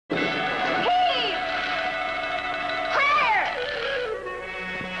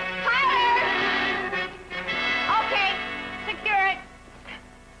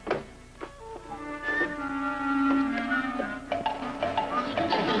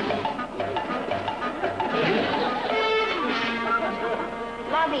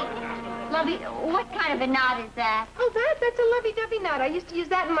lovey... What kind of a knot is that? Oh, that's a lovey-dovey knot. I used to use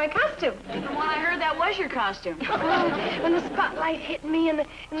that in my costume. Well, I heard that was your costume. When the spotlight hit me and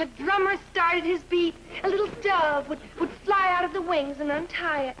the drummer started his beat, a little dove would fly out of the wings and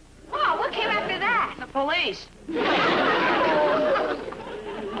untie it. Wow, what came after that? The police.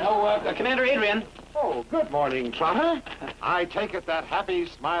 Commander Adrian. Oh, good morning, Trotter. I take it that happy,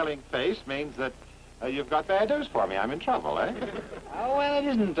 smiling face means that you've got bad news for me. I'm in trouble, eh? Oh, well, it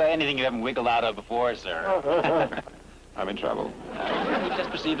isn't anything you haven't wiggled out of before, sir. I'm in trouble. We've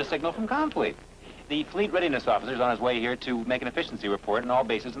just received a signal from Confleet. The fleet readiness officer's on his way here to make an efficiency report on all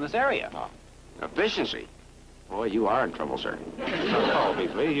bases in this area. Oh. Efficiency? Boy, you are in trouble, sir. Oh,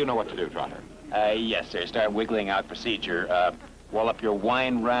 Beasley, you know what to do, Trotter. Yes, sir. Start wiggling out procedure. Wall up your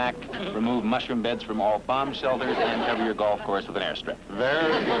wine rack, remove mushroom beds from all bomb shelters, and cover your golf course with an airstrip.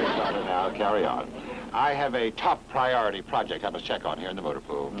 Very good, Trotter. Now, carry on. I have a top priority project I must check on here in the motor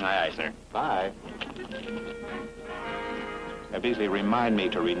pool. Aye, aye, sir. Bye. Now, Beasley, remind me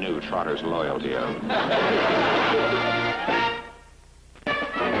to renew Trotter's loyalty.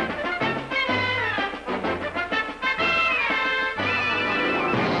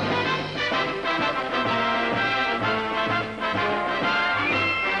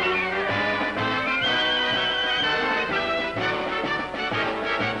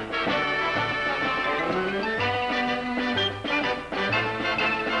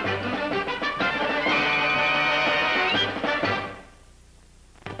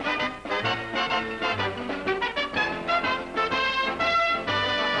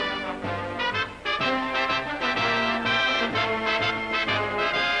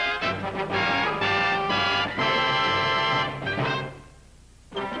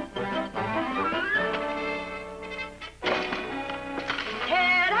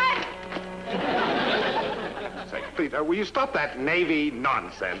 Will you stop that Navy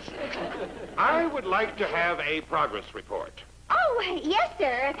nonsense? I would like to have a progress report. Oh, yes,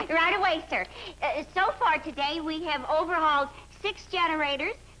 sir. Right away, sir. So far today, we have overhauled 6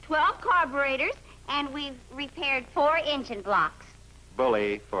 generators, 12 carburetors, and we've repaired 4 engine blocks.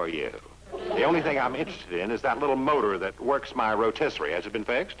 Bully for you. The only thing I'm interested in is that little motor that works my rotisserie. Has it been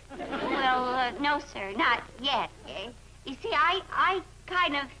fixed? Well, no, sir, not yet. You see, I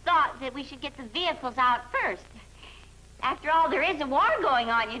kind of thought that we should get the vehicles out first. After all, there is a war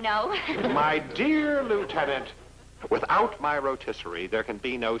going on, you know. My dear Lieutenant, without my rotisserie, there can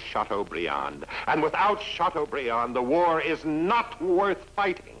be no Chateaubriand. And without Chateaubriand, the war is not worth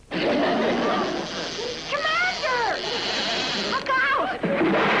fighting. Commander! Look out!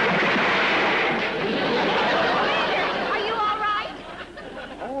 Commander, are you all right?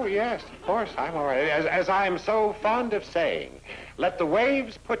 Oh, yes, of course, I'm all right. As I'm so fond of saying, let the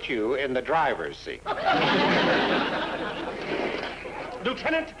waves put you in the driver's seat.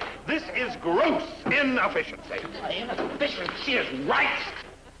 Lieutenant, this is gross inefficiency. Inefficiency is right.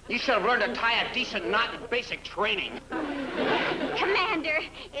 You should have learned to tie a decent knot in basic training. Commander,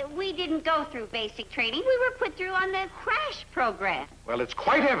 we didn't go through basic training. We were put through on the crash program. Well, it's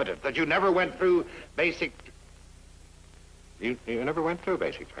quite evident that you never went through basic... You never went through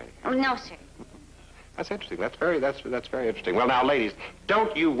basic training? Oh, no, sir. That's interesting. That's very interesting. Well, now, ladies,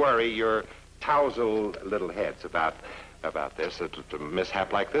 don't you worry your tousle little heads about this. A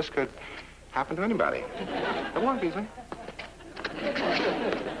mishap like this could happen to anybody. Come on, Beasley.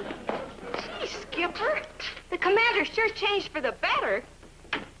 Gee, Skipper, the commander sure changed for the better.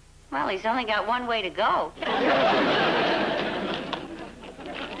 Well, he's only got one way to go.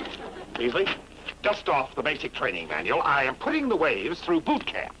 Beasley, dust off the basic training manual. I am putting the waves through boot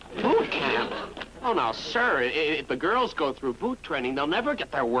camp. Boot camp? Oh, now, sir, if the girls go through boot training, they'll never get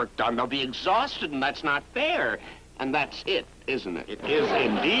their work done. They'll be exhausted, and that's not fair. And that's it, isn't it? It is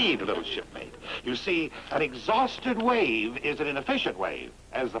indeed, little shipmate. You see, an exhausted wave is an inefficient wave,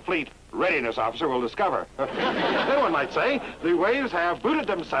 as the fleet readiness officer will discover. Then one might say the waves have booted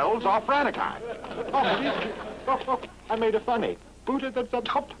themselves off Ranakai. Oh, I made it funny. Booted themselves.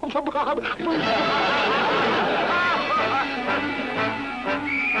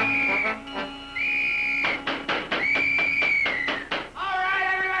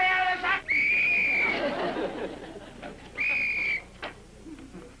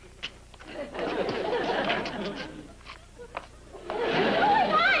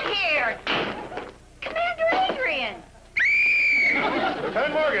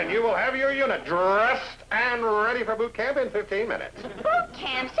 You will have your unit dressed and ready for boot camp in 15 minutes. Boot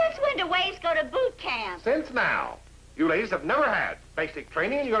camp? Since when do waves go to boot camp? Since now. You ladies have never had basic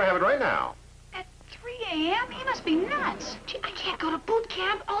training, and you're going to have it right now. At 3 a.m.? He must be nuts. Gee, I can't go to boot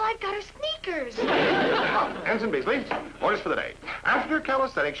camp. All I've got are sneakers. Ensign Beasley, orders for the day. After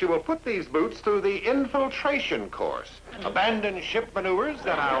calisthenics, you will put these boots through the infiltration course. Abandon ship maneuvers,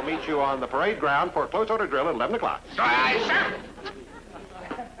 then I'll meet you on the parade ground for close order drill at 11 o'clock. Aye, sir.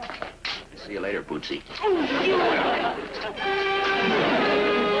 See you later, Bootsy.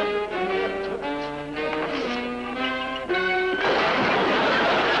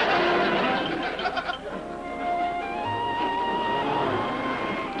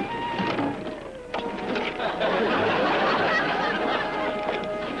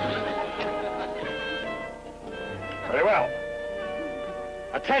 Very well.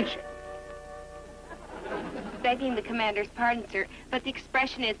 Attention. Begging the commander's pardon, sir, but the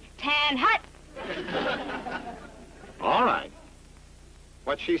expression is tan hut. All right.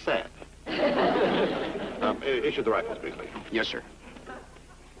 What she said. Issue the rifles, Beasley. Yes, sir.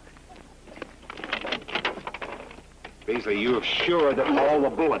 Beasley, you are sure that all the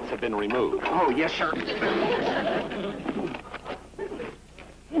bullets have been removed? Oh, yes, sir.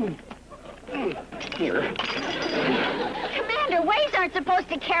 Here. Commander, Waves aren't supposed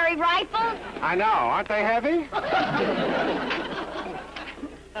to carry rifles. I know. Aren't they heavy?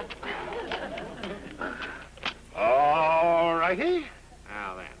 All righty.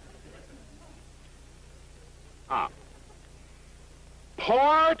 Now then. Up.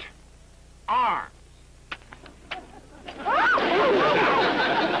 Port arms.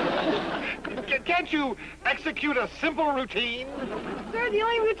 Can't you execute a simple routine? Sir, the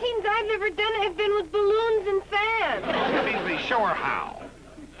only routines I've ever done have been with balloons and fans. Beasley, show her how.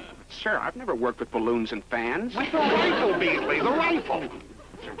 Sir, I've never worked with balloons and fans. With the rifle, Beasley, the rifle.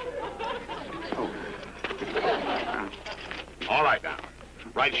 All right, now.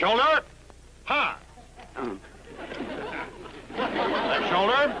 Right shoulder, hard. Left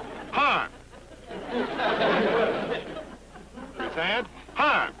shoulder, hard. His hand,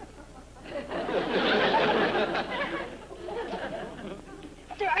 hard.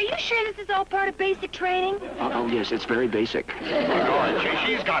 Sir, are you sure this is all part of basic training? Oh, yes, it's very basic.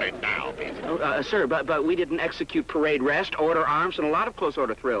 She's got it now, Beasley. Sir, but we didn't execute parade rest, order arms, and a lot of close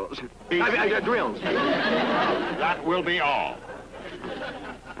order thrills. Drills. That will be all.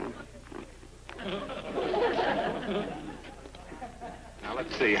 Now,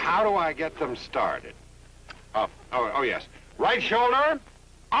 let's see. How do I get them started? Oh, yes. Right shoulder,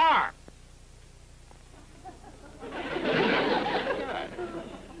 arm.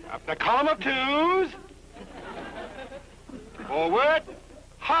 Up the column of twos. Forward.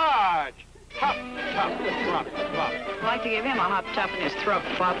 Hodge. Hop, top, flop, flop. I'd like to give him a hop top in his throat,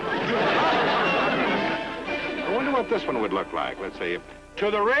 flop. I wonder what this one would look like. Let's see.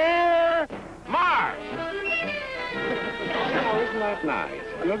 To the rear, march. Oh, isn't that nice?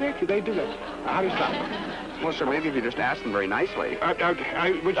 No, they do that. How do you stop them? Well, sir, maybe if you just ask them very nicely. Sir,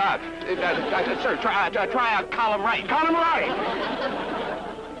 Try a column right. Column right.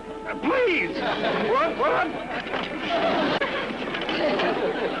 Please.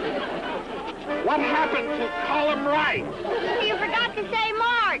 What happened to column right? You forgot to say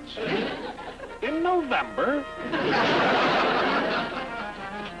March. In November.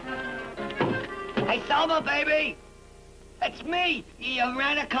 Hey, Selma, baby! It's me, your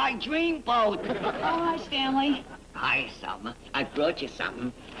Ranakai Dreamboat. Oh, hi, Stanley. Hi, Selma. I brought you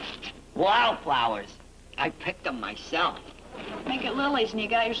something. Wildflowers. I picked them myself. Make it lilies and you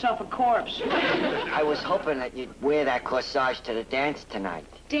got yourself a corpse. I was hoping that you'd wear that corsage to the dance tonight.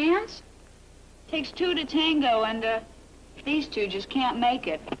 Dance? Takes two to tango, and these two just can't make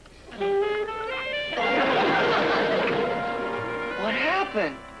it. What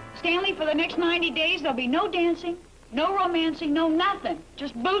happened? Stanley, for the next 90 days, there'll be no dancing, no romancing, no nothing.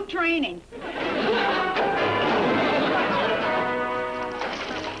 Just boot training.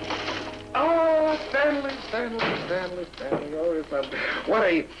 Oh, Stanley. Oh, it's what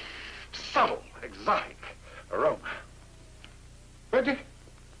a subtle, exotic aroma. Reggie?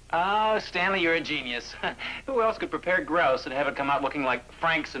 Oh, Stanley, you're a genius. Who else could prepare grouse and have it come out looking like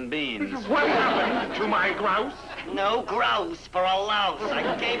Franks and beans? What happened to my grouse? No grouse for a louse. I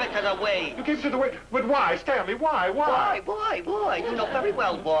gave it to the Wade. You gave it to the wait. But why, Stanley? Why? Why? You know very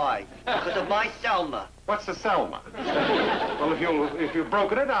well why. Because of my Selma. What's the Selma? Well, if you've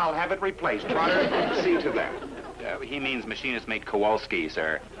broken it, I'll have it replaced. Trotter, see to that. He means machinist mate Kowalski,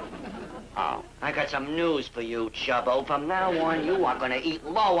 sir. Oh. I got some news for you, Chubbo. From now on, you are gonna eat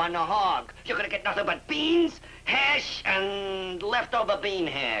low on the hog. You're gonna get nothing but beans, hash, and leftover bean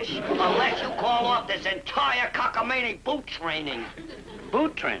hash. Unless you call off this entire cockamamie boot training.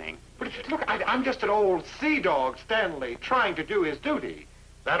 Boot training? But look, I'm just an old sea dog, Stanley, trying to do his duty.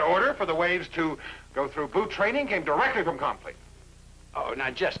 That order for the waves to go through boot training came directly from Complete. Oh, now,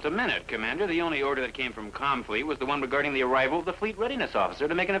 just a minute, Commander. The only order that came from Comfleet was the one regarding the arrival of the Fleet Readiness Officer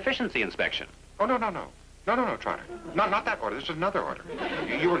to make an efficiency inspection. Oh, no, Trotter. Not that order. This is another order.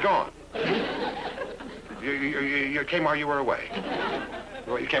 You were gone. You came while you were away.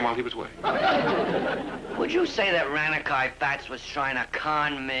 You came while he was away. Would you say that Ranakai Fats was trying to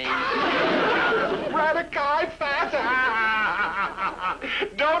con me? Ranakai Fats?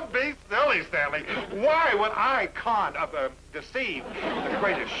 Don't be silly, Stanley. Why would I deceive the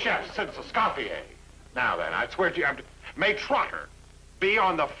greatest chef since Escoffier? Now then, I swear to you, may Trotter be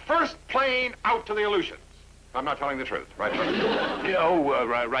on the first plane out to the Aleutians. I'm not telling the truth, right,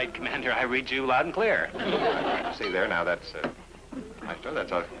 Trotter? Right, Commander. I read you loud and clear. See there, now that's... Maestro, that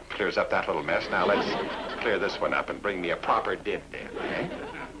clears up that little mess. Now let's clear this one up and bring me a proper did in, eh?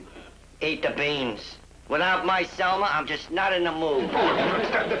 Eat the beans. Without my Selma, I'm just not in the mood.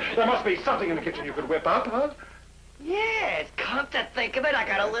 There must be something in the kitchen you could whip up, huh? Yes, come to think of it, I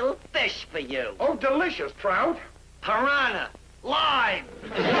got a little fish for you. Oh, delicious, trout. Piranha, live.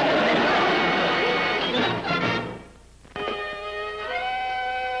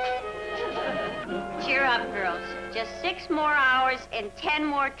 Cheer up, girls. Just 6 more hours and 10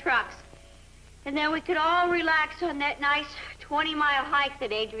 more trucks. And then we could all relax on that nice 20-mile hike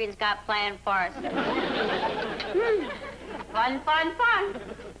that Adrian's got planned for us. Fun, fun, fun.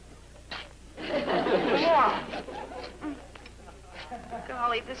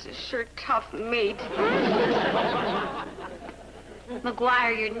 Golly, this is sure tough meat.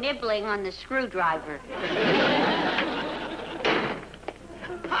 McGuire, you're nibbling on the screwdriver.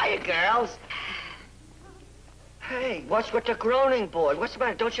 Hiya, girls. Hey, what's with the groaning board? What's the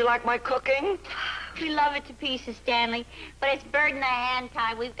matter? Don't you like my cooking? We love it to pieces, Stanley, but it's bird in the hand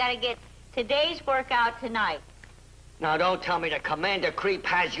time. We've got to get today's workout tonight. Now, don't tell me the Commander Creep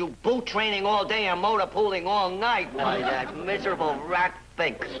has you boot training all day and motor pooling all night. Why, that miserable rat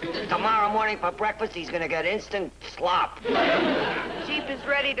thinks. Tomorrow morning for breakfast, he's gonna get instant slop. Jeep is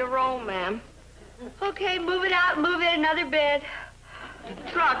ready to roll, ma'am. Okay, move it out, move it another bed.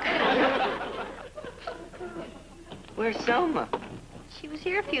 Truck. Where's Selma? She was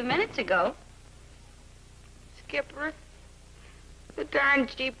here a few minutes ago. Skipper, the darn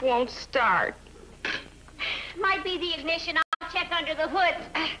Jeep won't start. Might be the ignition. I'll check under the hood.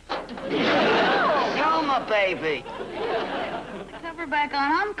 Selma, baby. Cover back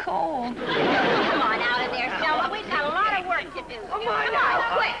on. I'm cold. Come on out of there, Selma. We've got a lot of work to do. Come on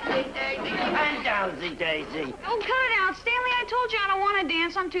now, quick. And dowsy daisy. Oh, cut it out. Stanley, I told you I don't want to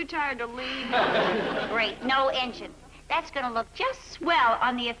dance. I'm too tired to leave. Great, no engine. That's going to look just swell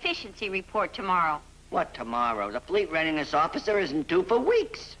on the efficiency report tomorrow. What tomorrow? The Fleet Readiness Officer isn't due for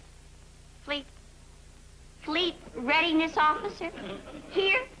weeks. Fleet Readiness Officer?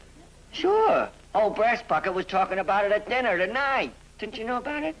 Here? Sure. Old Brass Bucket was talking about it at dinner tonight. Didn't you know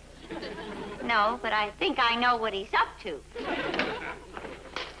about it? No, but I think I know what he's up to.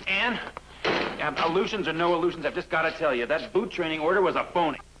 Ann, illusions or no illusions, I've just got to tell you, that boot training order was a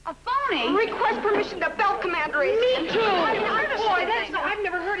phony. A phony? Request permission to belt Commander Adrian. Me too. Boy, I've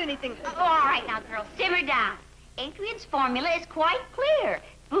never heard anything. All right now, girls, simmer down. Adrian's formula is quite clear.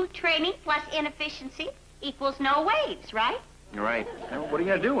 Boot training plus inefficiency equals no waves, right? You're right. Now, what are you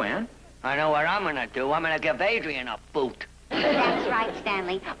going to do, Ann? I know what I'm gonna do. I'm gonna give Adrian a boot. That's right,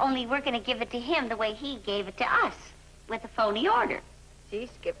 Stanley. Only we're going to give it to him the way he gave it to us, with a phony order. Gee,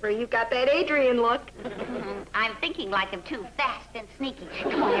 Skipper, you got that Adrian look. I'm thinking like him, too, fast and sneaky.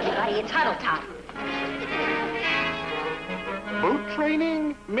 Come on, everybody, it's huddle time. Boot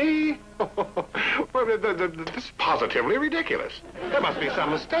training? Me? Well, this is positively ridiculous. There must be some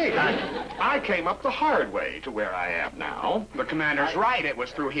mistake. I came up the hard way to where I am now. The Commander's right. It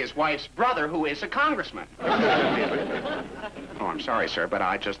was through his wife's brother, who is a congressman. Oh, I'm sorry, sir, but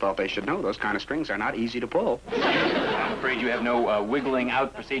I just thought they should know those kind of strings are not easy to pull. I'm afraid you have no wiggling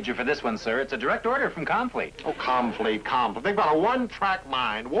out procedure for this one, sir. It's a direct order from Comfleet. Oh, Comfleet. They've got a one-track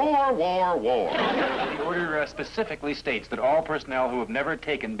mind. War, war, war. The order specifically states that all personnel who have never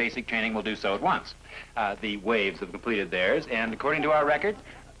taken basic training will do so at once. The Waves have completed theirs, and according to our records,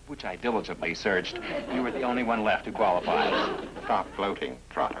 which I diligently searched, you were the only one left who qualifies. Stop gloating,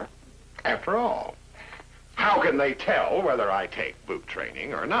 Trotter. After all, how can they tell whether I take boot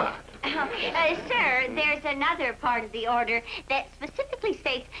training or not? Sir, there's another part of the order that specifically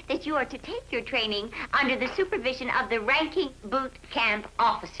states that you are to take your training under the supervision of the ranking boot camp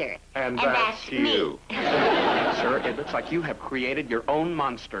officer. And that's you. Sir, it looks like you have created your own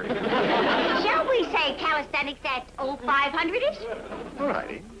monster. Shall we say calisthenics at 500-ish?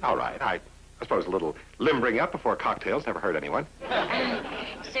 All right. I suppose a little limbering up before cocktails never hurt anyone.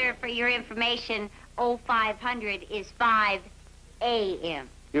 Sir, for your information, 0500 is 5 a.m.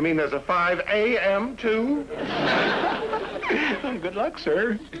 You mean there's a 5 a.m. too? Good luck,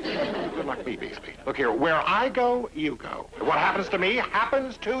 sir. Good luck me, Beasley. Look here, where I go, you go. What happens to me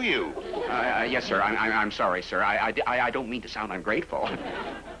happens to you. Yes, sir. I'm sorry, sir. I don't mean to sound ungrateful.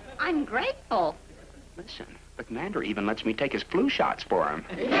 I'm grateful. Listen, the commander even lets me take his flu shots for him.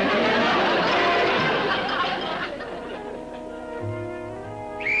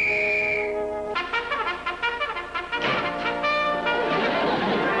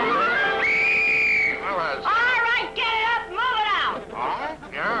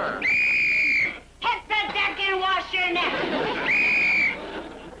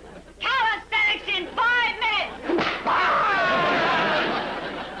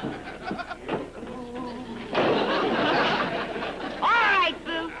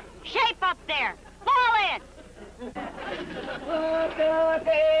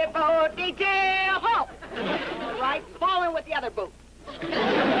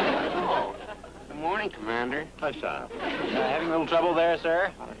 Having a little trouble there,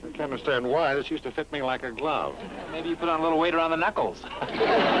 sir? I can't understand why. This used to fit me like a glove. Maybe you put on a little weight around the knuckles.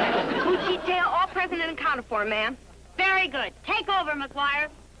 Boot detail, all present and accounted for, ma'am. Very good. Take over, McGuire.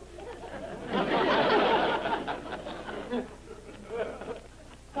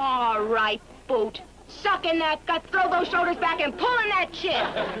 All right, Boot. Suck in that gut, throw those shoulders back, and pull in that chin.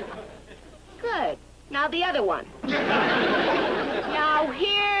 Good. Now the other one. Now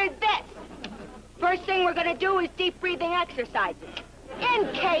hear this. First thing we're gonna do is deep breathing exercises.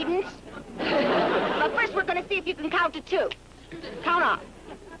 In cadence. But first we're gonna see if you can count to 2. Count off.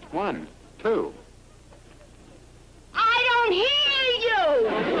 1, 2. I don't hear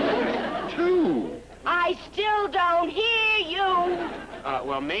you! 2. I still don't hear you.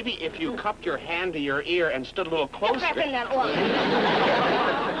 Well, maybe if you cupped your hand to your ear and stood a little closer. Get back in that one.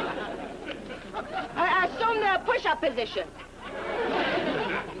 Assume the push-up position.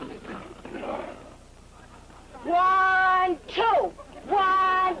 1, 2.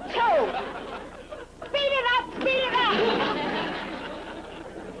 1, 2. Speed it up, speed it up.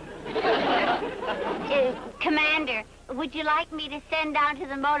 Commander, would you like me to send down to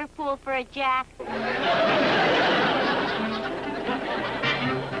the motor pool for a jack?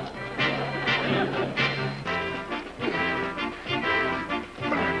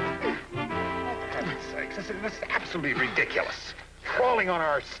 This is absolutely ridiculous. Crawling on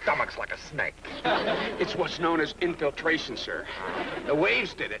our stomachs like a snake. It's what's known as infiltration, sir. The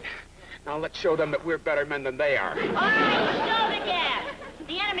waves did it. Now let's show them that we're better men than they are. All right, show the gas.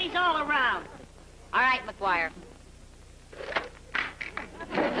 The enemy's all around. All right, McGuire.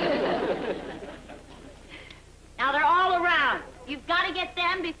 Now they're all around. You've got to get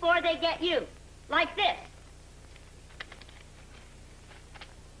them before they get you. Like this.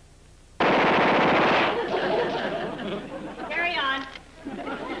 Carry on.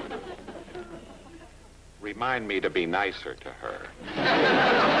 Remind me to be nicer to her.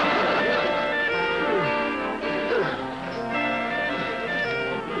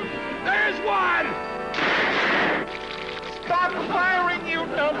 There's one! Stop firing, you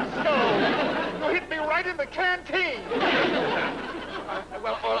numbskull! You hit me right in the canteen!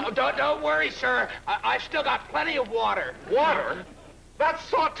 Don't worry, sir. I've still got plenty of water. Water? That's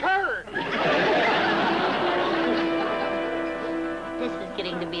Sauterne! This is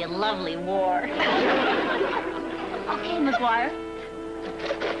getting to be a lovely war. Okay, McGuire.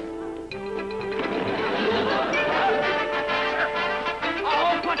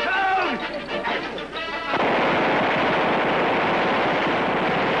 Oh, platoon!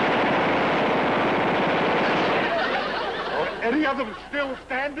 Any of them still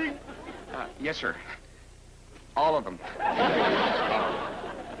standing? Yes, sir. All of them.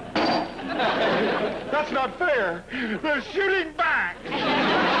 That's not fair. They're shooting back.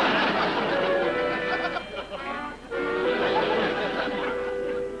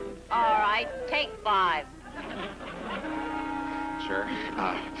 All right, take 5. Sir,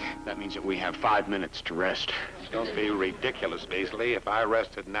 that means that we have 5 minutes to rest. Don't be ridiculous, Beasley. If I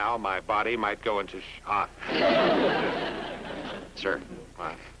rested now, my body might go into shock. Sir?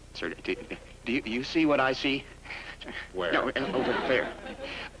 What? Sir, do you see what I see? Where? No, over there.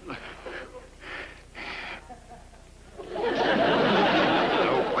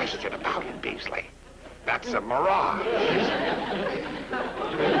 No question about it, Beasley. That's a mirage.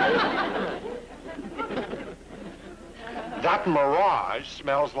 That mirage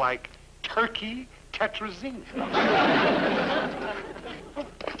smells like turkey tetrazine.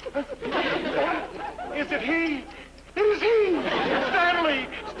 Is it he? It is he! Stanley!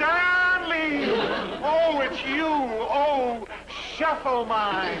 Stanley! Oh, it's you! Oh, Chef apple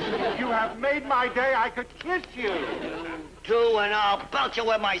mine. You have made my day. I could kiss you. Two, and I'll belt you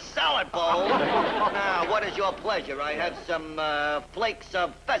with my salad bowl. Now, what is your pleasure? I have some flakes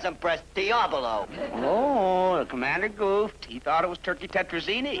of pheasant breast Diabolo. Oh, the commander goofed. He thought it was turkey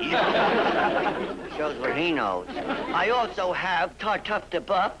tetrazzini. Shows what he knows. I also have tartuffe de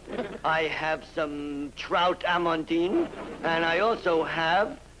buff. I have some trout amandine. And I also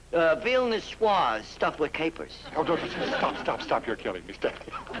have veal niçoise stuffed with capers. Oh, don't stop. You're killing me. Stop.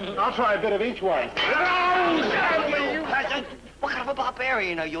 I'll try a bit of each one. You peasant! What kind of a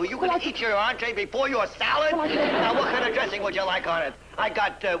barbarian are you? You gonna eat your entree before your salad? Now, what kind of dressing would you like on it? I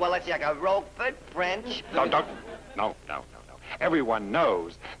got, well, let's see, I got Roquefort, French. No. Everyone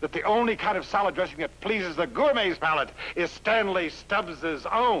knows that the only kind of salad dressing that pleases the gourmet's palate is Stanley Stubbs's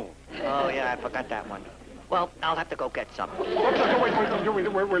own. Oh, yeah, I forgot that one. Well, I'll have to go get some. Wait,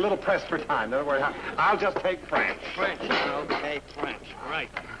 we're a little pressed for time. Don't worry. I'll just take French. Okay, French. Right.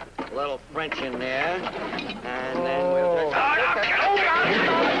 A little French in there. And then we'll...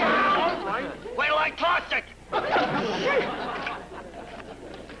 Wait till I toss it!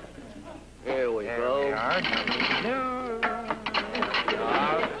 Here we go.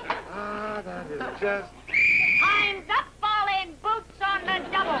 That is just... Time's up, fall in, boots on the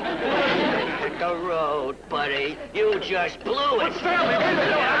double. Hit the road, buddy. You just blew it. Stanley, wait a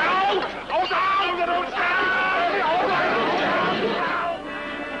minute. Oh, down, Stanley!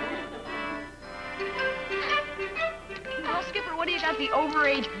 Well, Skipper, what do you got the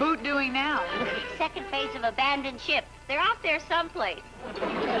overage boot doing now? Second phase of abandoned ship. They're out there someplace.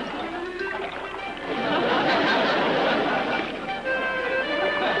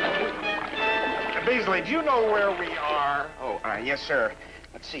 Beasley, do you know where we are? Oh, yes, sir.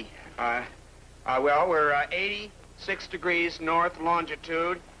 Let's see. Well, we're 86 degrees north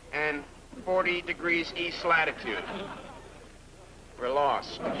longitude and 40 degrees east latitude. We're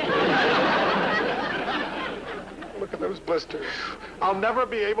lost. Look at those blisters. I'll never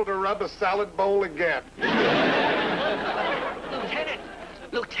be able to rub a salad bowl again.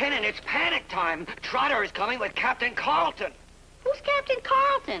 Lieutenant, it's panic time. Trotter is coming with Captain Carlton. Who's Captain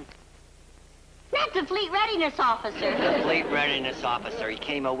Carlton? That's the fleet readiness officer. The fleet readiness officer. He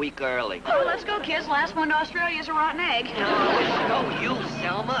came a week early. Oh, let's go, kids. Last one to Australia's a rotten egg. No, it's no use,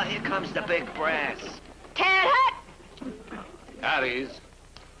 Selma. Here comes the big brass. Ted Hut! At ease.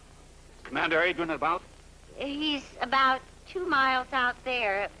 Commander Adrian about? He's about 2 miles out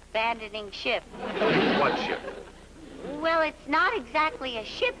there, abandoning ship. What ship? Well, it's not exactly a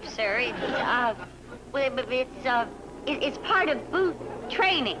ship, sir. It's part of boot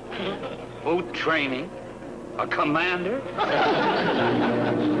training. Boot training? A commander?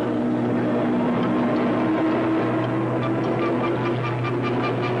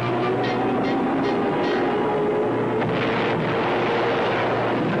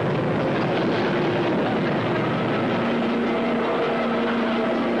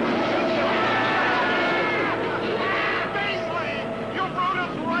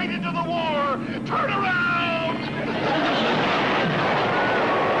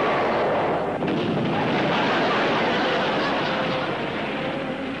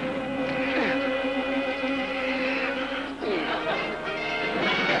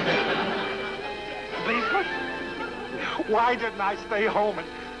 Why didn't I stay home and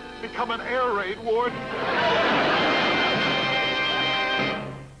become an air raid warden?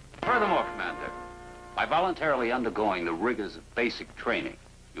 Furthermore, Commander, by voluntarily undergoing the rigors of basic training,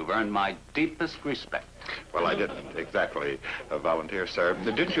 you've earned my deepest respect. Well, I didn't exactly volunteer, sir.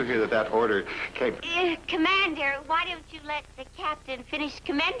 Didn't you hear that order came... Commander, why don't you let the captain finish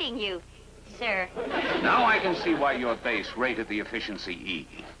commending you, sir? Now I can see why your base rated the efficiency E.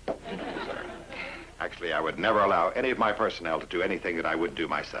 Sir, actually, I would never allow any of my personnel to do anything that I would do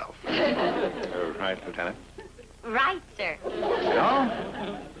myself. Right, Lieutenant? Right, sir.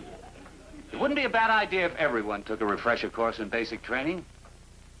 No? It wouldn't be a bad idea if everyone took a refresher course in basic training.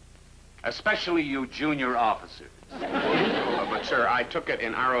 Especially you junior officers. But, sir, I took it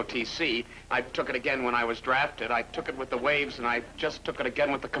in ROTC. I took it again when I was drafted. I took it with the waves, and I just took it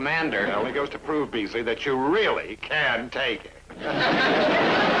again with the commander. It only goes to prove, Beasley, that you really can take it.